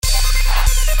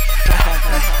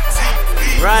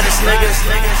Wryters, niggas.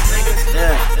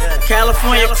 Yeah.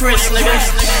 California Chris, niggas.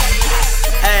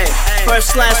 Hey,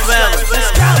 first class forever.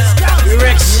 You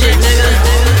wreck shit, nigga.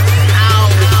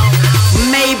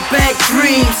 Maybach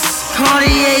dreams,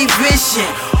 Cartier vision,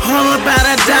 all about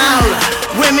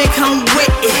 $1. Women come with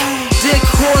it, dick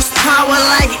horsepower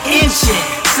like engine.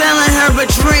 Selling her a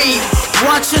dream,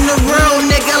 watching the world,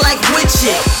 nigga, like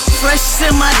witchin'. Fresh to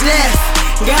my death,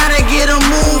 gotta get a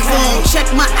move on. Check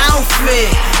my outfit,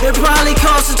 it probably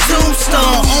costs a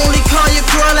tombstone. Only call your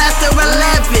girl after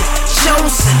 11.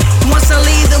 Chosen, once I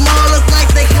leave them all look like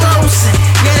they closing.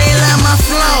 Yeah, they love my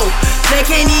flow, they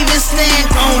can't even stand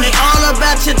on it. All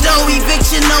about your dough,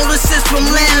 eviction notices from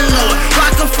landlord.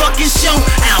 Rock a fucking show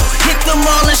out, hit them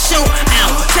all and show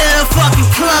out. Tear the fucking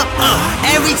club up,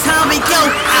 every time we go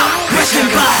out. Wreckin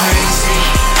Ball. Crazy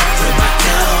with my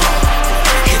dough,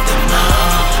 hit the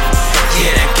mall,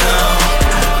 yeah that go.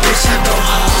 Bitch I go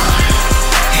hard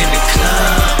in the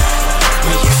club.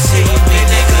 When you see me,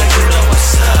 nigga, you know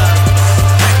what's up.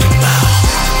 Wreckin Ball,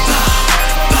 ball,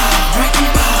 ball, Wreckin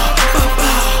Ball, ball,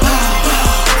 ball,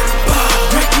 ball, ball,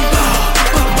 Wreckin Ball,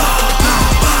 ball, ball,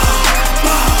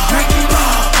 ball, Wreckin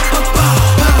Ball, ball,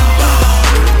 ball,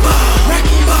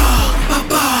 Wreckin Ball,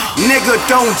 ball. Nigga,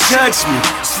 don't judge me.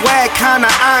 Swag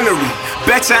kinda honorary.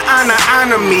 Betcha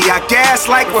honor me. I gas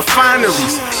like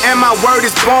refineries. And my word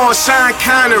is born, Sean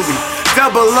Connery.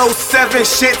 007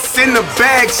 shits in the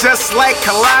bag, just like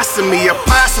colostomy.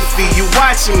 Apostrophe, you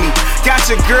watching me. Got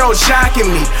your girl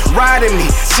jocking me, riding me,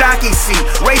 jockey seat,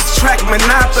 racetrack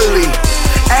monopoly.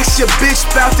 Ask your bitch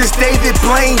about this David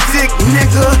Blaine dick,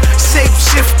 nigga.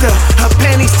 Shapeshifter, her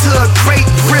panties to a great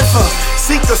river.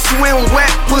 Seek to swim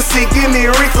wet, pussy give me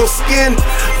wrinkled skin.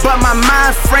 But my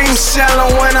mind frame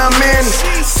shallow when I'm in.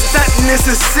 Stunting is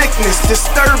a sickness,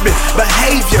 disturbing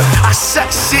behavior. I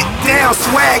shut shit down,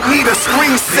 swag need a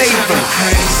screensaver.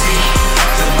 Crazy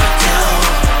with my dough,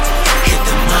 hit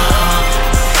the mall,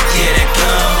 yeah that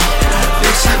go.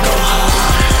 Bitch I go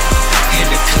hard in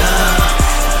the club.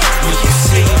 When you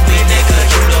see me, nigga,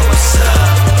 you know what's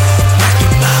up.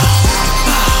 Wreckin Ball,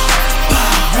 ball,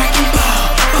 ball, Wreckin Ball,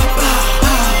 ball,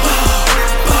 ball, ball,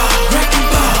 ball, Wreckin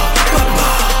Ball, ball,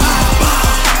 ball,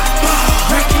 ball, ball,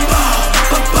 Wreckin Ball,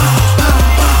 ball, ball,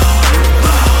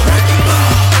 ball, Wreckin Ball,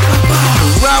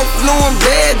 ball. Ralph Lauren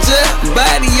Badger,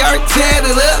 body art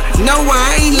tatted up. No,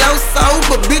 I ain't low soul,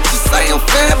 but bitches say I'm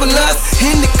fabulous.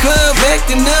 In the club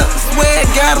acting up, swear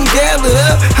got them gathered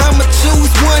up. I'ma choose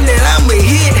one that I'ma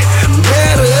hit,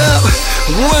 batter up.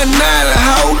 One night a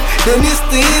hoe, then it's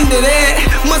the end of that.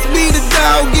 Must be the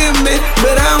dog in me,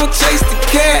 but I don't chase the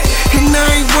cat. And I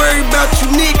ain't worried about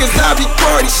you niggas, I be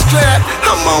party strapped.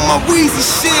 I'm on my Weezy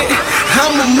shit,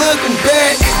 I'ma mug 'em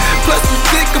back. Plus we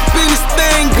pick up in this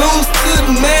thing, goes to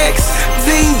the max.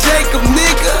 Team